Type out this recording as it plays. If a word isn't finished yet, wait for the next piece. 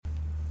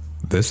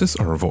This is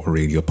our Vote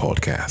Radio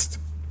podcast.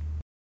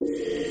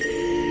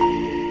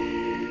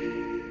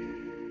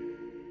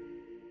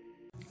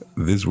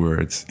 These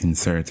words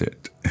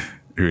inserted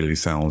really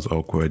sounds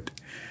awkward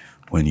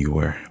when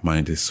your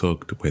mind is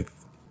soaked with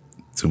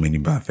too many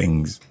bad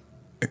things.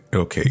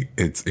 Okay,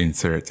 it's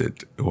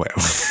inserted. Well,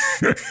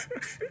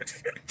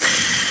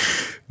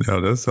 now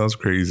that sounds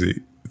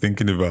crazy.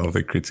 Thinking about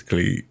it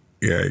critically,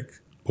 like,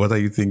 what are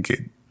you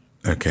thinking?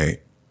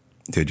 Okay,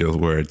 they're just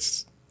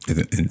words.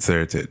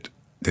 Inserted.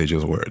 They're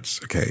just words.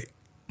 Okay,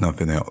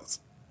 nothing else.